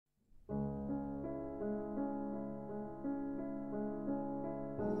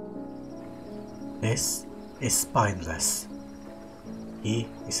This is spineless. He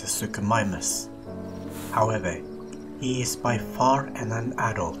is a Suchomimus. However, he is by far an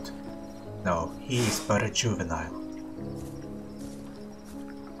adult. No, he is but a juvenile.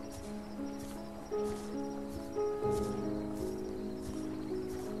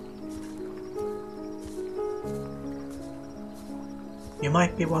 You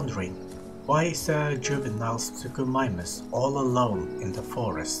might be wondering, why is a juvenile Suchomimus all alone in the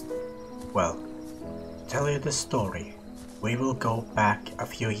forest? Well, to tell you the story, we will go back a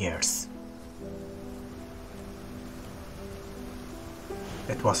few years.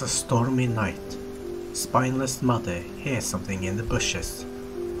 It was a stormy night. Spineless mother hears something in the bushes.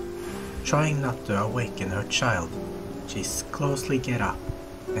 Trying not to awaken her child, she closely gets up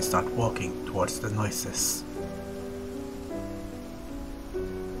and starts walking towards the noises.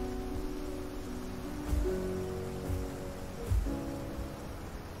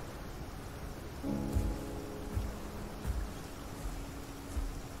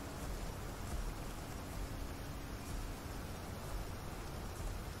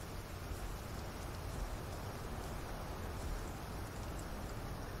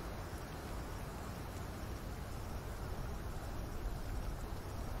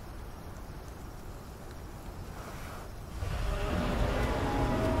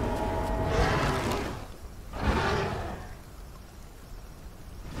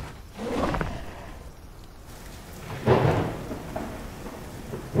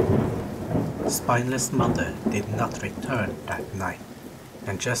 Spineless mother did not return that night,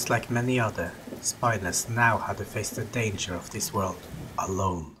 and just like many other, Spineless now had to face the danger of this world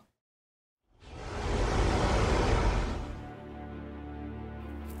alone.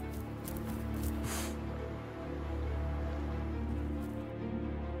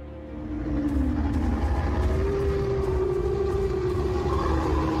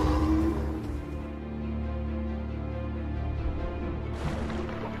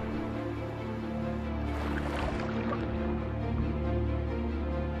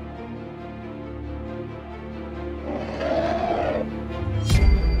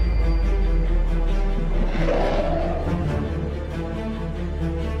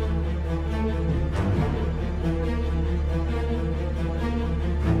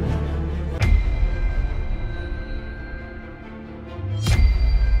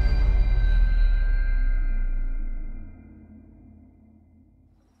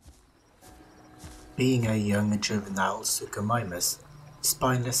 Being a young juvenile Suchomimus,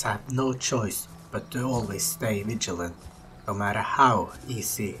 Spineless had no choice but to always stay vigilant, no matter how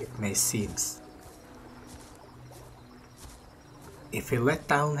easy it may seem. If he let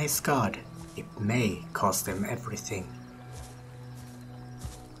down his guard, it may cost him everything.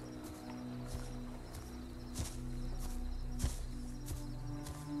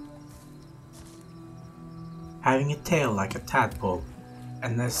 Having a tail like a tadpole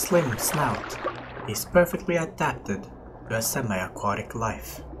and a slim snout, he's perfectly adapted to a semi-aquatic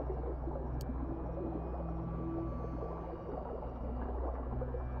life.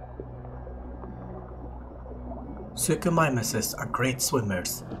 Suchomimuses are great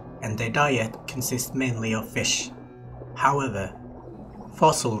swimmers, and their diet consists mainly of fish. However,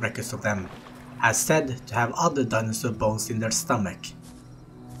 fossil records of them are said to have other dinosaur bones in their stomach.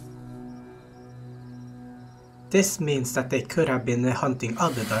 This means that they could have been hunting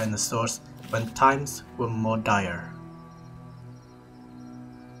other dinosaurs when times were more dire.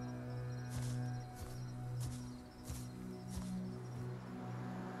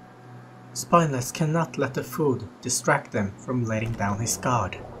 Spineless cannot let the food distract them from letting down his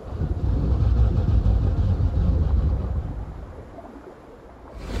guard.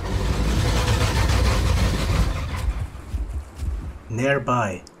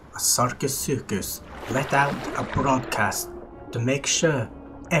 Nearby, a Sarcosuchus let out a broadcast to make sure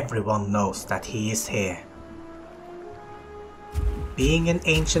everyone knows that he is here. Being an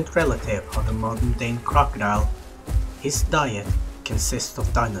ancient relative of the modern-day crocodile, his diet consists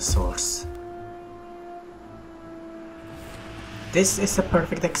of dinosaurs. This is a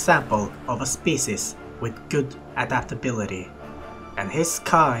perfect example of a species with good adaptability, and his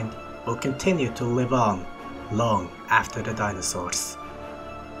kind will continue to live on long after the dinosaurs.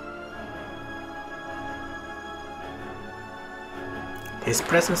 His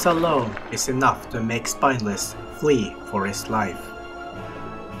presence alone is enough to make Spineless flee for his life.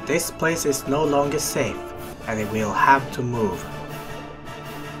 This place is no longer safe, and he will have to move.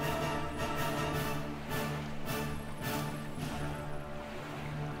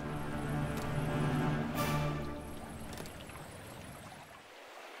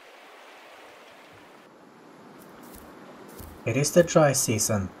 It is the dry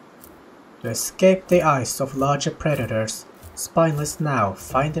season, To escape the eyes of larger predators, Spineless now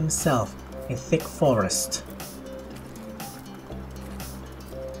finds himself in thick forest.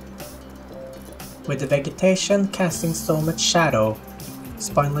 With the vegetation casting so much shadow,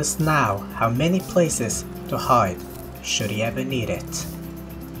 Spineless now have many places to hide should he ever need it.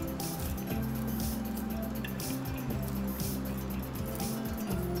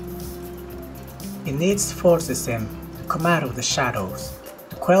 He needs forces him to come out of the shadows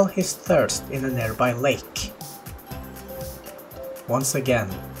to quell his thirst in a nearby lake. Once again,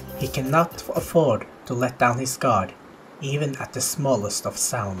 he cannot afford to let down his guard, even at the smallest of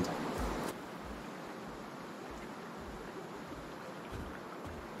sound.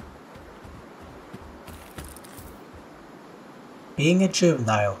 Being a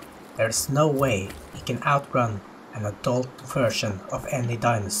juvenile, there is no way he can outrun an adult version of any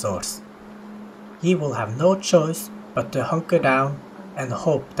dinosaurs. He will have no choice but to hunker down and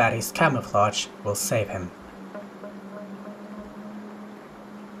hope that his camouflage will save him.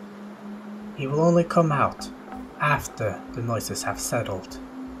 He will only come out after the noises have settled.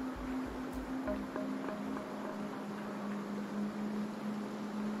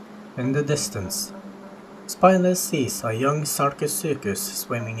 In the distance, Spineless sees a young Sarcosuchus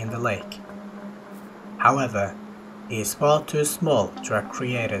swimming in the lake. However, he is far too small to have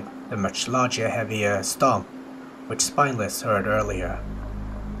created the much larger, heavier stomp which Spineless heard earlier.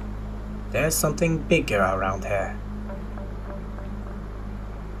 There's something bigger around here.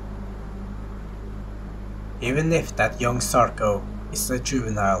 Even if that young Sarco is a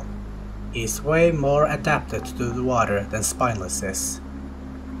juvenile, he is way more adapted to the water than Spineless is.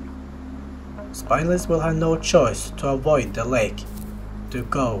 Spineless will have no choice to avoid the lake to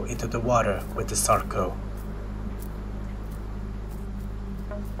go into the water with the Sarco.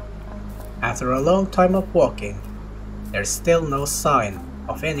 After a long time of walking, there is still no sign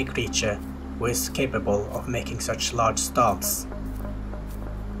of any creature who is capable of making such large stomps.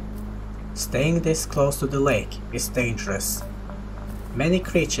 Staying this close to the lake is dangerous. Many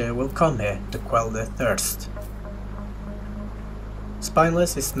creatures will come here to quell their thirst.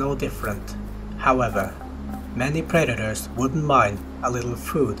 Spineless is no different. However, many predators wouldn't mind a little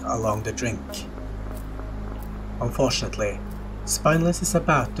food along the drink. Unfortunately, Spineless is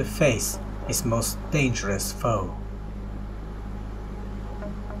about to face his most dangerous foe.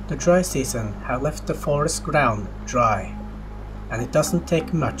 The dry season has left the forest ground dry, and it doesn't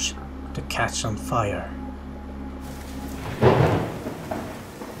take much to catch on fire.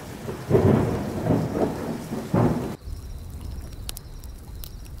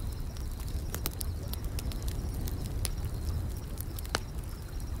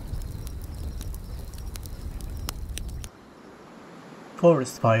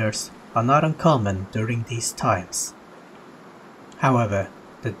 Forest fires are not uncommon during these times. However,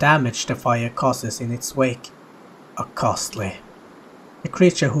 the damage the fire causes in its wake are costly. The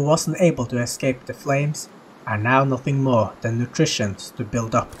creature who wasn't able to escape the flames are now nothing more than nutritions to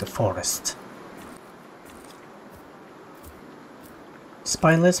build up the forest.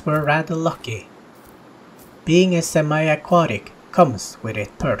 Spineless were rather lucky. Being a semi-aquatic comes with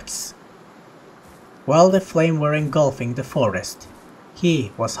its perks. While the flame were engulfing the forest,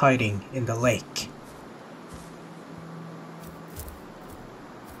 he was hiding in the lake.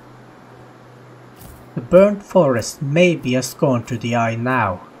 The burnt forest may be a scorn to the eye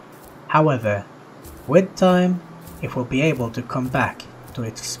now. However, with time, it will be able to come back to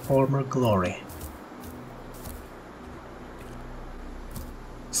its former glory.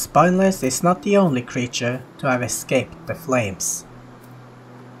 Spineless is not the only creature to have escaped the flames.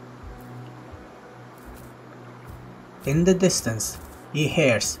 In the distance, he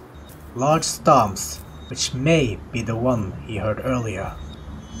hears large stomps, which may be the one he heard earlier.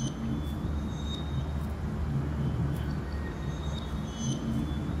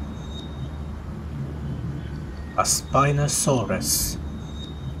 A Spinosaurus.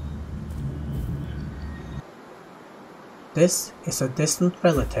 This is a distant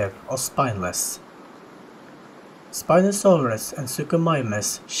relative of Spineless. Spinosaurus and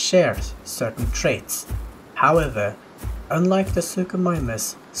Suchomimus share certain traits. However, unlike the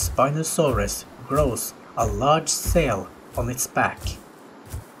Suchomimus, Spinosaurus grows a large sail on its back.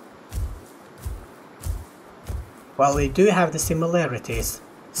 While they do have the similarities,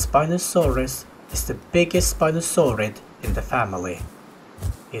 Spinosaurus is the biggest Spinosaurid in the family.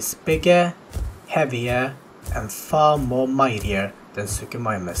 It's bigger, heavier, and far more mightier than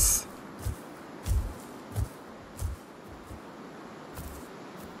Suchomimus.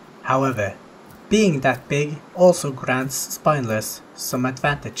 However, being that big also grants Spineless some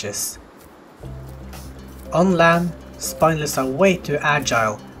advantages. On land, Spineless are way too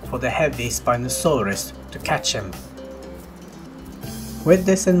agile for the heavy Spinosaurus to catch him. With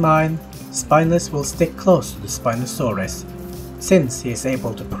this in mind, Spineless will stick close to the Spinosaurus, since he is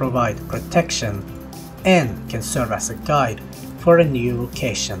able to provide protection and can serve as a guide for a new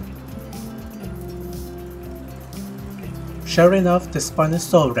location. Sure enough, the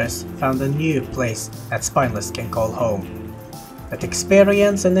Spinosaurus found a new place that Spineless can call home. But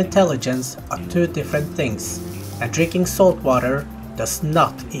experience and intelligence are two different things, and drinking salt water does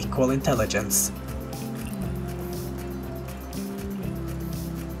not equal intelligence.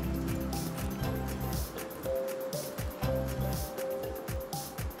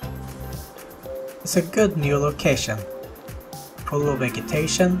 It's a good new location, full of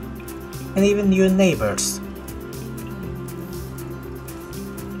vegetation and even new neighbors.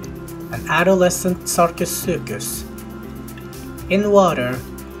 An adolescent Sarcosuchus. In water,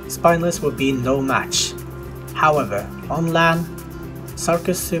 Spineless would be no match. However, on land,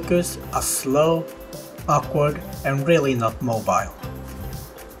 Sarcosuchus are slow, awkward, and really not mobile.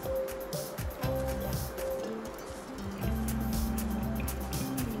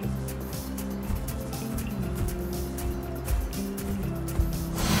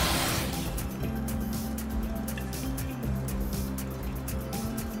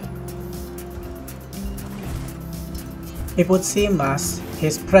 It would seem as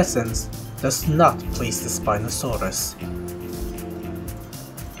his presence does not please the Spinosaurus.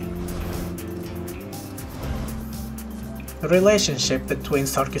 The relationship between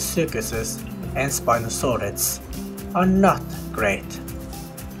Sarcosuchuses and Spinosaurids are not great.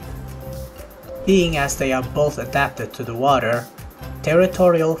 Being as they are both adapted to the water,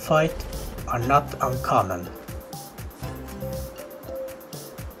 territorial fights are not uncommon.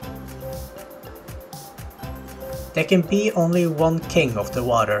 There can be only one king of the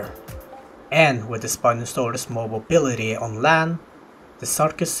water, and with the Spinosaurus' mobility on land, the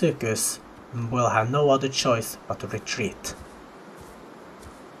Sarcosuchus will have no other choice but to retreat.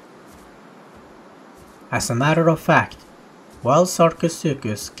 As a matter of fact, while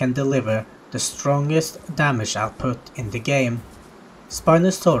Sarcosuchus can deliver the strongest damage output in the game,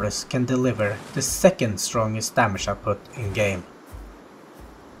 Spinosaurus can deliver the second strongest damage output in game.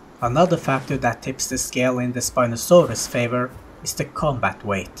 Another factor that tips the scale in the Spinosaurus' favor is the combat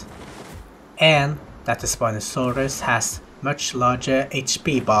weight, and that the Spinosaurus has much larger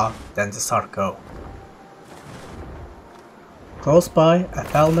HP bar than the Sarco. Close by, a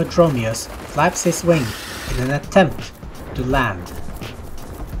Thalmadromeus flaps his wing in an attempt to land.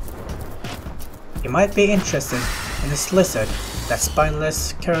 You might be interested in this lizard that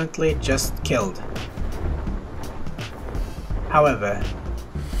Spineless currently just killed. However,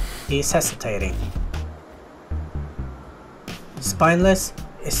 he is hesitating. Spineless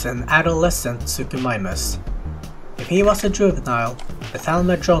is an adolescent Suchomimus. If he was a juvenile, the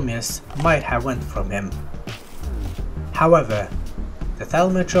Thalmadromeus might have went from him. However, the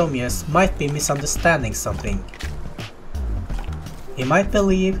Thalmadromeus might be misunderstanding something. He might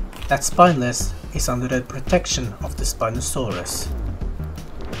believe that Spineless is under the protection of the Spinosaurus.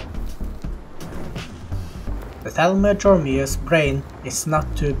 The Thalmadromeus' brain is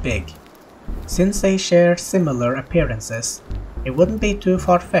not too big. Since they share similar appearances, it wouldn't be too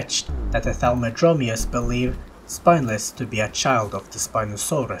far-fetched that the Thalmadromeus believe Spineless to be a child of the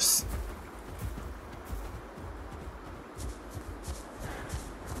Spinosaurus.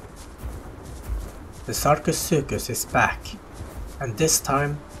 The Sarcosuchus is back, and this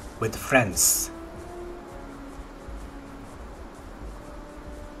time with friends.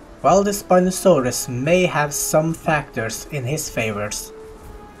 While the Spinosaurus may have some factors in his favors,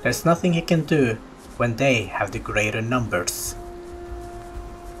 there's nothing he can do when they have the greater numbers.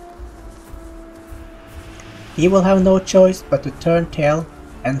 He will have no choice but to turn tail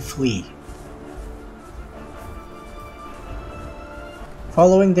and flee.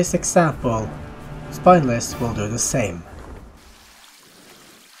 Following this example, Spineless will do the same.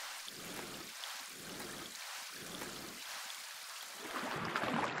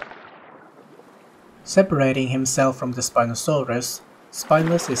 Separating himself from the Spinosaurus,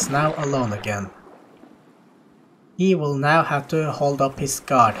 Spineless is now alone again. He will now have to hold up his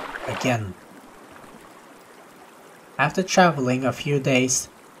guard again. After traveling a few days,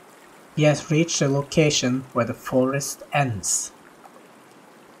 he has reached a location where the forest ends.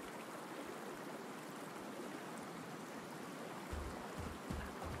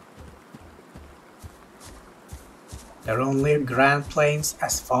 There are only grand plains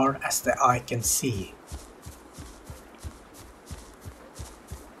as far as the eye can see.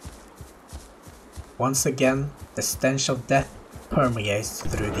 Once again, the stench of death permeates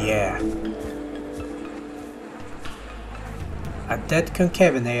through the air. a dead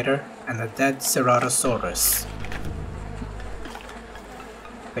concavinator and a dead ceratosaurus.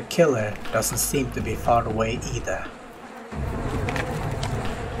 The killer doesn't seem to be far away either.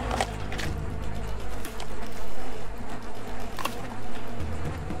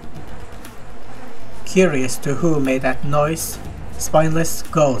 Curious to who made that noise, Spineless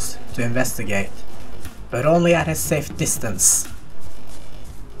goes to investigate, but only at a safe distance.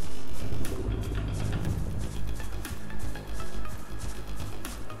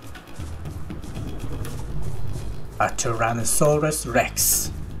 A Tyrannosaurus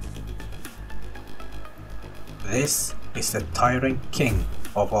Rex. This is the tyrant king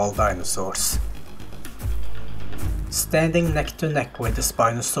of all dinosaurs. Standing neck to neck with the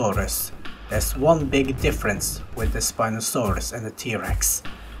Spinosaurus, there's one big difference with the Spinosaurus and the T.rex.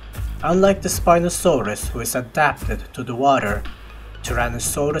 Unlike the Spinosaurus, who is adapted to the water,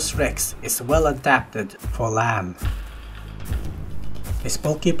 Tyrannosaurus Rex is well adapted for land. His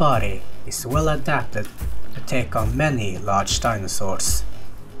bulky body is well adapted to take on many large dinosaurs.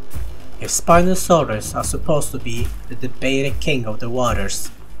 If Spinosaurus are supposed to be the debated king of the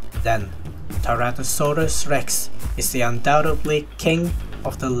waters, then Tyrannosaurus Rex is the undoubtedly king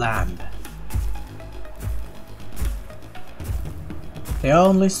of the land. There are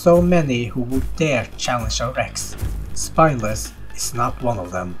only so many who would dare challenge a Rex. Spineless is not one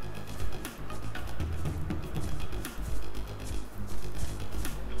of them.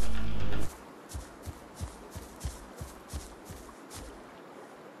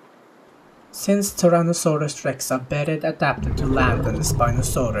 Since Tyrannosaurus Rex are better adapted to land than the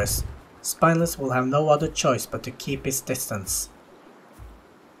Spinosaurus, Spineless will have no other choice but to keep his distance.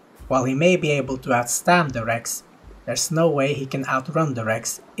 While he may be able to outstand the Rex, there's no way he can outrun the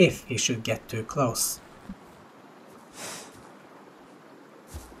Rex if he should get too close.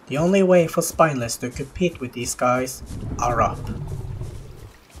 The only way for Spineless to compete with these guys are up.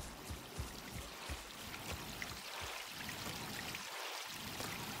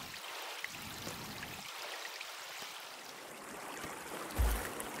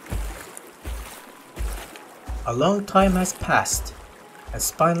 A long time has passed, and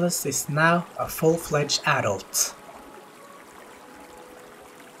Spineless is now a full-fledged adult.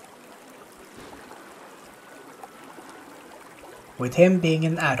 With him being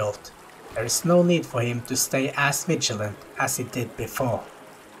an adult, there is no need for him to stay as vigilant as he did before.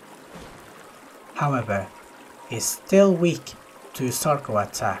 However, he is still weak to Sarco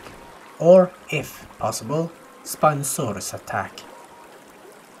attack, or, if possible, Spinosaurus attack.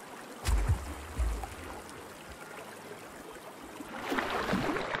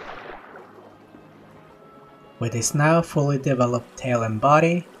 With his now fully developed tail and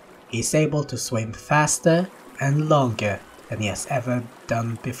body, he is able to swim faster and longer than he has ever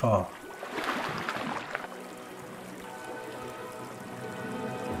done before.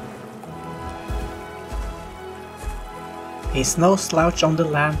 He's no slouch on the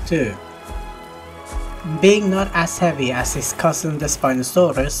land too. Being not as heavy as his cousin the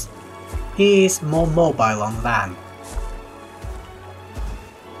Spinosaurus, he is more mobile on land.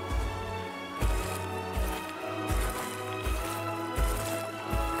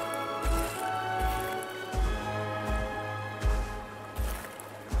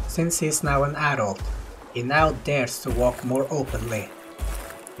 Since he is now an adult, he now dares to walk more openly,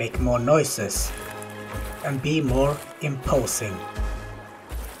 make more noises, and be more imposing.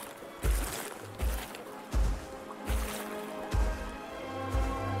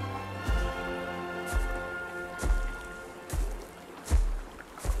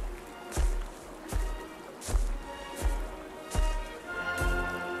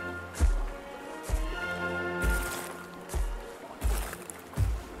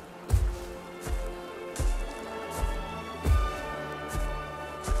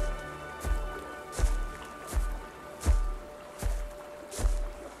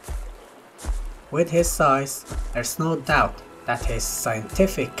 With his size, there's no doubt that his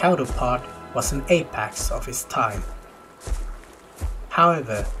scientific counterpart was an apex of his time.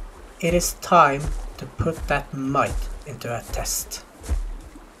 However, it is time to put that might into a test.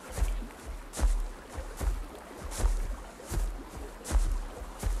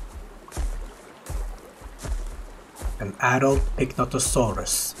 An adult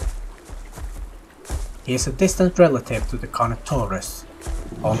Pycnotosaurus. He is a distant relative to the Carnotaurus,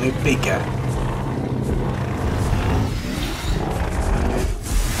 only bigger.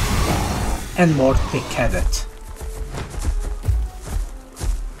 And more thick-headed.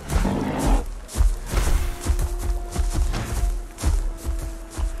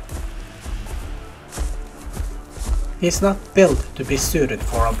 He is not built to be suited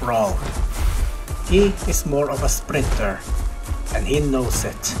for a brawl. He is more of a sprinter, and he knows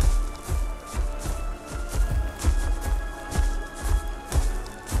it.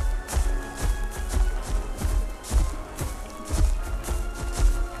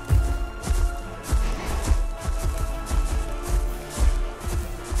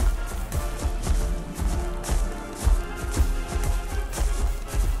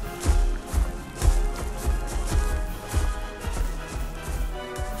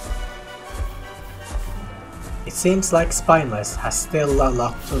 It seems like Spineless has still a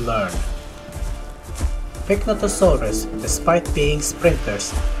lot to learn. Pycnotosaurus, despite being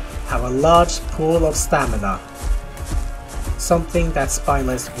sprinters, have a large pool of stamina, something that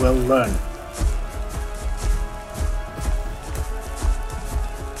Spineless will learn.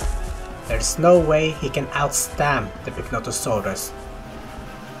 There's no way he can outstamp the Pycnotosaurus.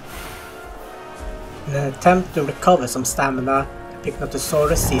 In an attempt to recover some stamina, the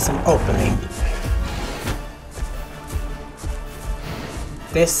Pycnotosaurus sees an opening.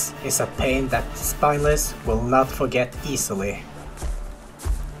 This is a pain that Spineless will not forget easily.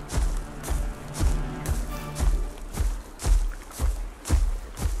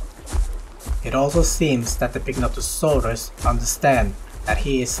 It also seems that the Pycnotosaurus understand that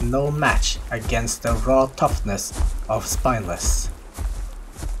he is no match against the raw toughness of Spineless.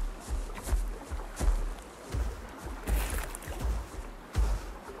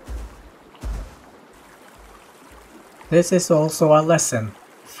 This is also a lesson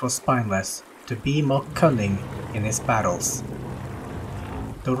for Spineless to be more cunning in his battles.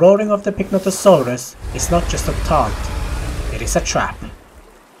 The roaring of the Pycnotosaurus is not just a taunt, it is a trap.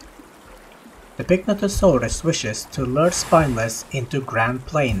 The Pycnotosaurus wishes to lure Spineless into Grand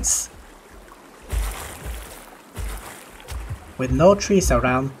Plains. With no trees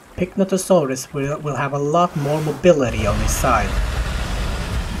around, Pycnotosaurus will have a lot more mobility on his side.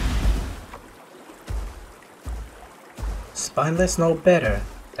 Spineless knows better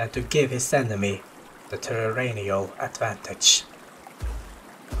than to give his enemy the terrestrial advantage.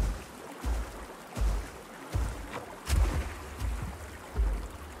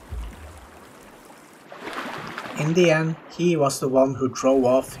 In the end, he was the one who drove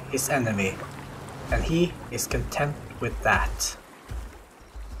off his enemy, and he is content with that.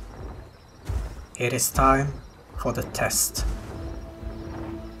 It is time for the test.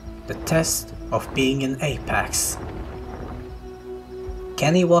 The test of being an apex.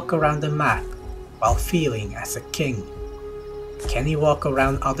 Can he walk around the map while feeling as a king? Can he walk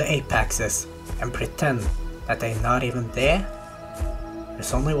around other apexes and pretend that they're not even there?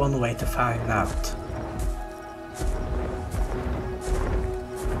 There's only one way to find out.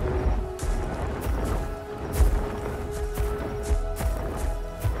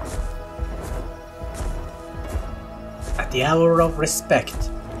 At the hour of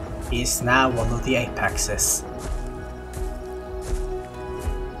respect, he is now one of the apexes.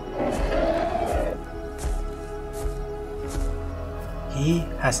 He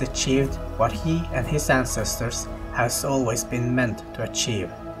has achieved what he and his ancestors has always been meant to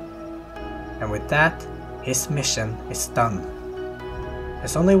achieve. And with that, his mission is done.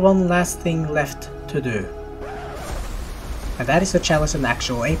 There's only one last thing left to do. And that is to challenge an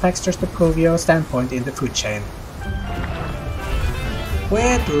actual apexer to prove your standpoint in the food chain.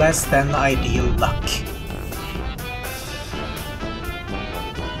 With less than ideal luck.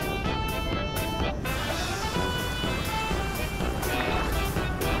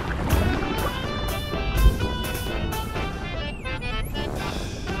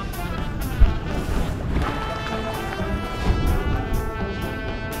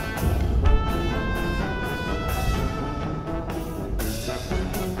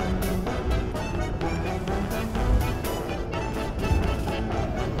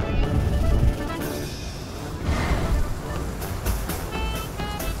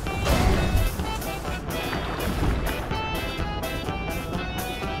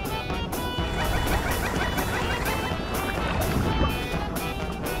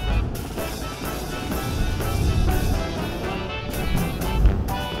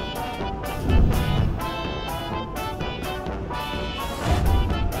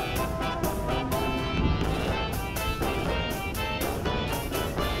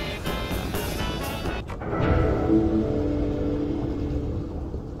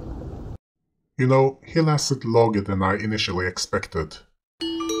 You know, he lasted longer than I initially expected.